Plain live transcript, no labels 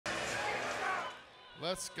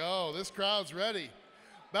Let's go. This crowd's ready.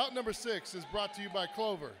 Bout number 6 is brought to you by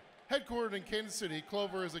Clover. Headquartered in Kansas City,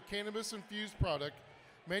 Clover is a cannabis-infused product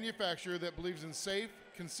manufacturer that believes in safe,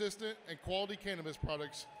 consistent, and quality cannabis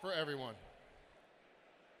products for everyone.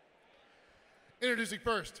 Introducing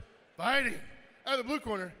first, fighting out of the blue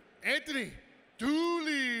corner, Anthony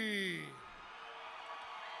Dooley.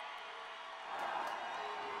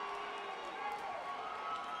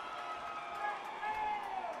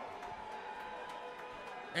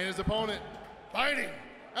 And his opponent, fighting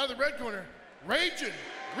out of the red corner, Raging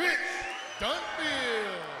Rich Dunfield.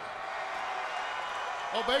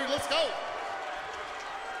 Oh, baby, let's go.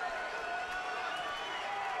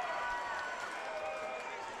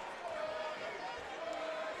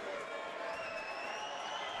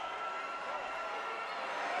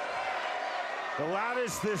 The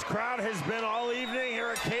loudest this crowd has been all evening here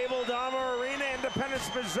at Cable Dahmer Arena, Independence,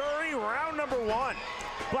 Missouri. Round number 1.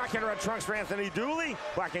 Black and red trunks for Anthony Dooley.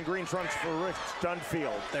 Black and green trunks for Rich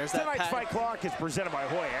Dunfield. Tonight's fight clock is presented by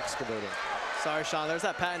Hoy Excavating. Sorry, Sean. There's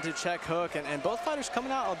that patented check hook, and both fighters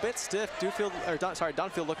coming out a bit stiff.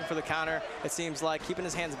 Dunfield looking for the counter. It seems like keeping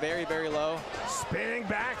his hands very, very low. Spinning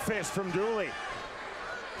back fist from Dooley.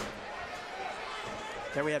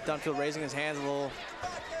 There we have Dunfield raising his hands a little.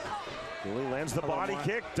 Dooley lands the body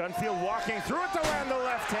kick. Dunfield walking through it to land the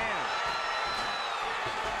left hand.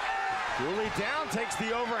 Dooley down, takes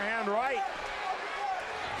the overhand right.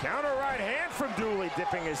 Counter right hand from Dooley,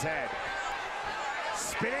 dipping his head.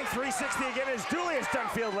 Spinning 360 again as Dooley, as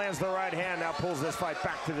Dunfield lands the right hand, now pulls this fight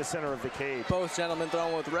back to the center of the cage. Both gentlemen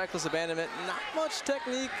throwing with reckless abandonment. Not much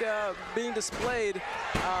technique being displayed,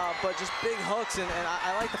 but just big hooks. And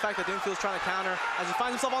I like the fact that Dunfield's trying to counter as he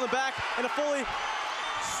finds himself on the back in a fully.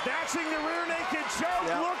 Snatching the rear naked choke,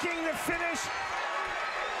 looking to finish.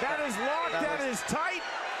 That is locked, that is tight.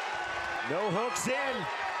 No hooks in.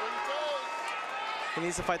 He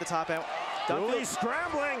needs to fight the top end. Dooley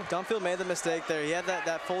scrambling. Dunfield made the mistake there. He had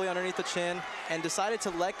that fully underneath the chin and decided to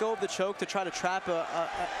let go of the choke to try to trap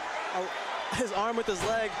his arm with his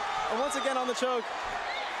leg. And once again on the choke.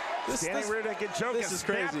 Standing rear naked choke. This is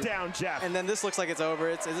crazy. Down, Jeff. And then this looks like it's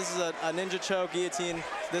over. This is a ninja choke guillotine.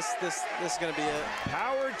 This is going to be it.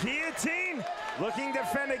 Powered guillotine. Looking to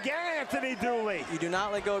fend again, Anthony Dooley. You do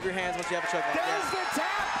not let go of your hands once you have a choke. There's the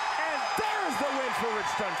tap, and there's the win for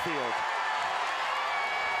Rich Dunfield.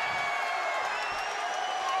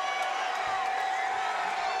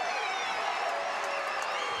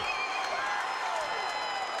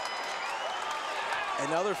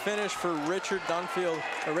 Another finish for Rich Dunfield,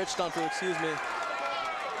 excuse me.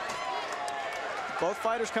 Both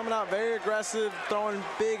fighters coming out very aggressive, throwing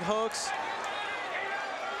big hooks.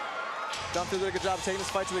 Dunfield did a good job of taking this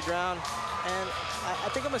fight to the ground. And I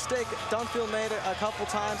think a mistake Dunfield made a couple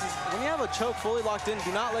times is when you have a choke fully locked in,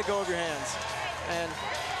 do not let go of your hands. And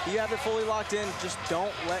you have it fully locked in, just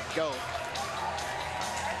don't let go.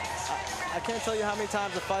 I can't tell you how many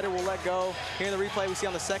times the fighter will let go. Here in the replay, we see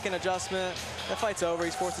on the second adjustment, that fight's over.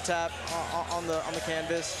 He's forced to tap on the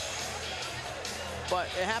canvas. But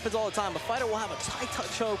it happens all the time. A fighter will have a tight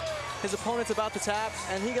choke. His opponent's about to tap,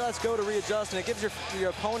 and he lets go to readjust, and it gives your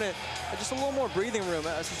opponent just a little more breathing room,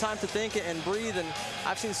 some time to think and breathe. And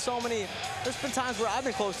I've seen so many. There's been times where I've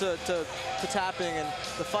been close to tapping, and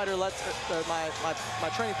the fighter lets my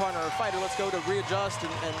training partner or fighter lets go to readjust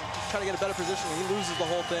and try to get a better position, and he loses the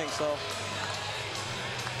whole thing. So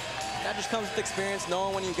that just comes with experience,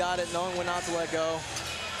 knowing when you got it, knowing when not to let go.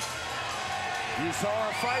 You saw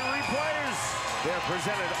our fight replays. They're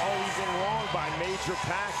presented all evening long by Major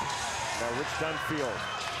Pack. Now Rich Dunfield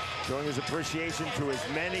showing his appreciation to his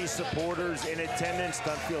many supporters in attendance.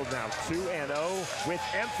 Dunfield now 2-0 with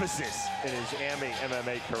emphasis in his AMI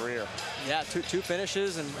MMA career. Yeah, two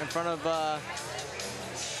finishes in front of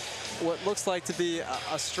what looks like to be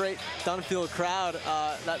a straight Dunfield crowd.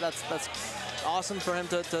 That's awesome for him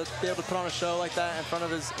to be able to put on a show like that in front of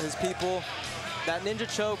his people. That ninja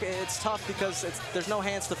choke, it's tough because there's no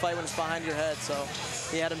hands to fight when it's behind your head, so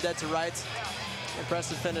he had him dead to rights.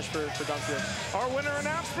 Impressive finish for Dunfield. Our winner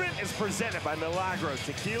announcement is presented by Milagro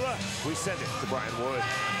Tequila. We send it to Brian Wood.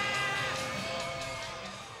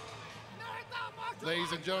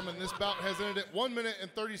 Ladies and gentlemen, this bout has ended at 1 minute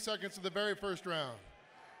and 30 seconds of the very first round.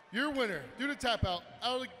 Your winner, due to tap out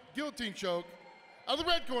of the guillotine choke, out of the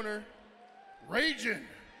red corner, Raging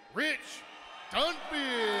Rich Dunfield.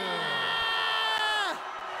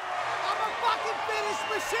 Fucking finish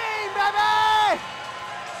machine, baby!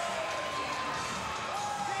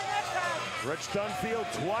 Rich Dunfield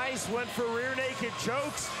twice went for rear naked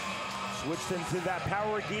chokes. Switched into that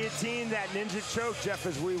power guillotine, that ninja choke, Jeff,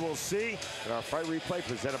 as we will see in our fight replay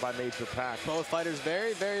presented by Major Pack. Both fighters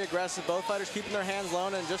very, very aggressive. Both fighters keeping their hands low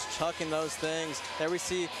and just chucking those things. There we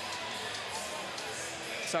see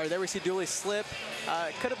Dooley slip.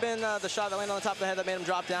 It could have been the shot that landed on the top of the head that made him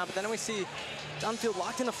drop down, but then we see Dunfield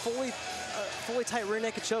locked in a fully tight rear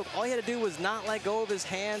naked choke. All he had to do was not let go of his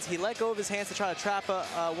hands. He let go of his hands to try to trap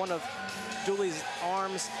one of Dooley's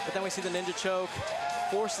arms, but then we see the ninja choke,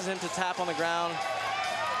 forces him to tap on the ground.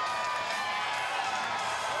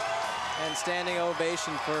 And standing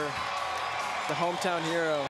ovation for the hometown hero.